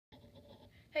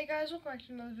Hey guys, welcome back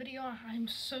to another video. I'm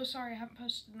so sorry I haven't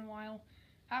posted in a while.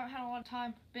 Haven't had a lot of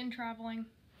time, been traveling,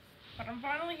 but I'm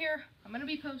finally here. I'm going to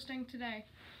be posting today,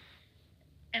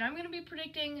 and I'm going to be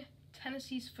predicting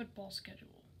Tennessee's football schedule.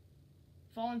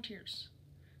 Volunteers.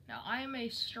 Now, I am a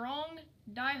strong,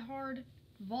 die-hard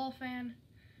Vol fan,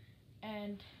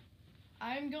 and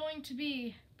I'm going to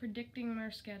be predicting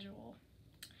their schedule.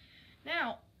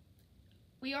 Now,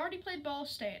 we already played Ball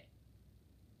State.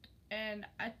 And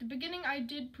at the beginning, I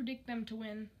did predict them to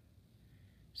win.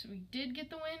 So we did get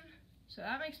the win. So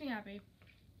that makes me happy.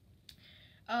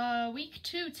 Week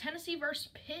 2, Tennessee versus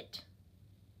Pitt.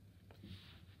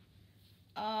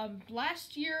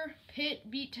 Last year,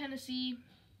 Pitt beat Tennessee.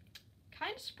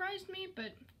 Kind of surprised me,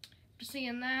 but just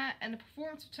seeing that and the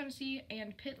performance of Tennessee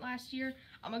and Pitt last year,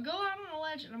 I'm going to go out on a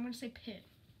ledge and I'm going to say Pitt.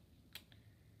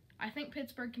 I think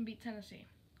Pittsburgh can beat Tennessee.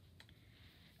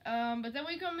 But then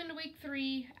we come into week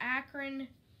 3, Akron.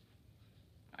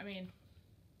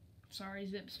 Sorry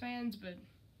Zips fans, but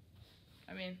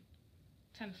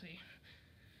Tennessee.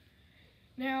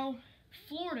 Now,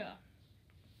 Florida.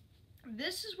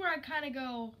 This is where I kind of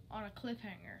go on a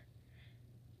cliffhanger,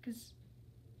 because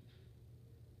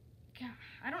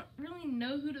I don't really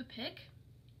know who to pick,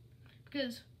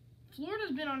 because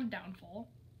Florida's been on a downfall.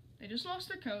 They just lost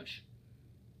their coach.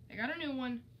 They got a new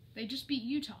one. They just beat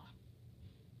Utah.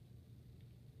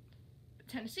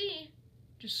 Tennessee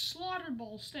just slaughtered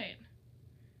Ball State.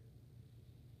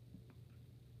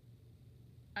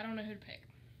 I don't know who to pick.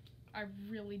 I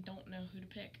really don't know who to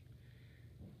pick.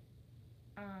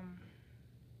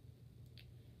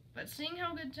 But seeing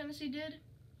how good Tennessee did,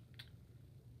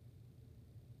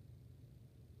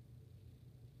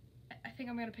 I think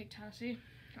I'm gonna pick Tennessee.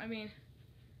 I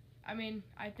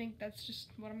think that's just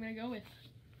what I'm gonna go with.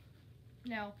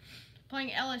 Now,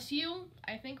 playing LSU,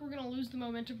 I think we're going to lose the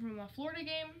momentum from the Florida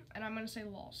game, and I'm going to say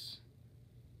loss.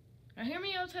 Now, hear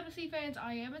me out, Tennessee fans.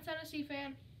 I am a Tennessee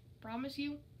fan. Promise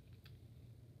you.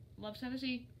 Love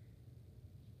Tennessee.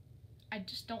 I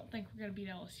just don't think we're going to beat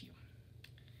LSU.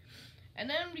 And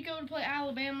then we go to play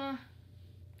Alabama.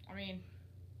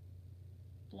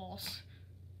 Loss.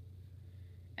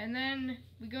 And then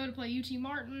we go to play UT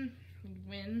Martin. We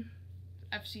win.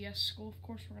 FCS school, of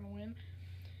course, we're going to win.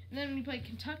 And then we play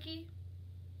Kentucky.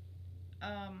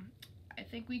 I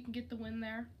think we can get the win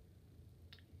there.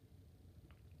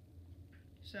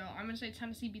 So I'm going to say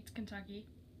Tennessee beats Kentucky.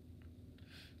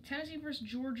 Tennessee versus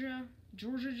Georgia.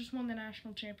 Georgia just won the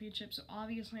national championship, so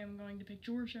obviously I'm going to pick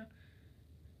Georgia.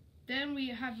 Then we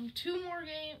have three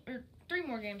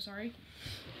more games,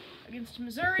 against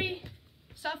Missouri,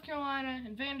 South Carolina,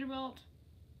 and Vanderbilt.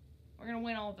 We're going to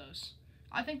win all those.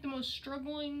 I think the most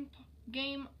struggling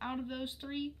game out of those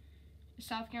three is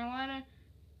South Carolina.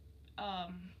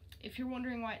 If you're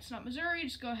wondering why it's not Missouri,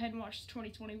 just go ahead and watch the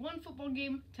 2021 football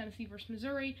game, Tennessee versus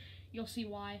Missouri. You'll see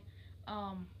why.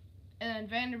 And then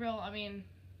Vanderbilt,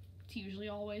 it's usually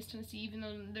always Tennessee, even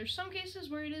though there's some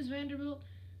cases where it is Vanderbilt.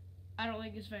 I don't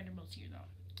think it's Vanderbilt's here,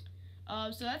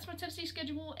 though. So that's my Tennessee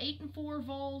schedule, 8-4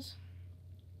 Vols.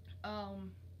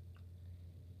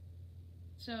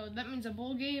 So that means a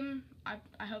bowl game.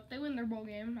 I hope they win their bowl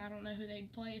game. I don't know who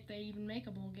they'd play if they even make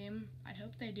a bowl game. I'd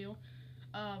hope they do.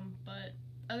 But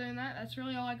other than that, that's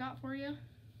really all I got for you.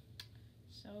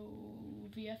 So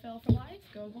VFL for life,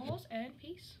 go Vols, and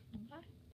peace. Bye.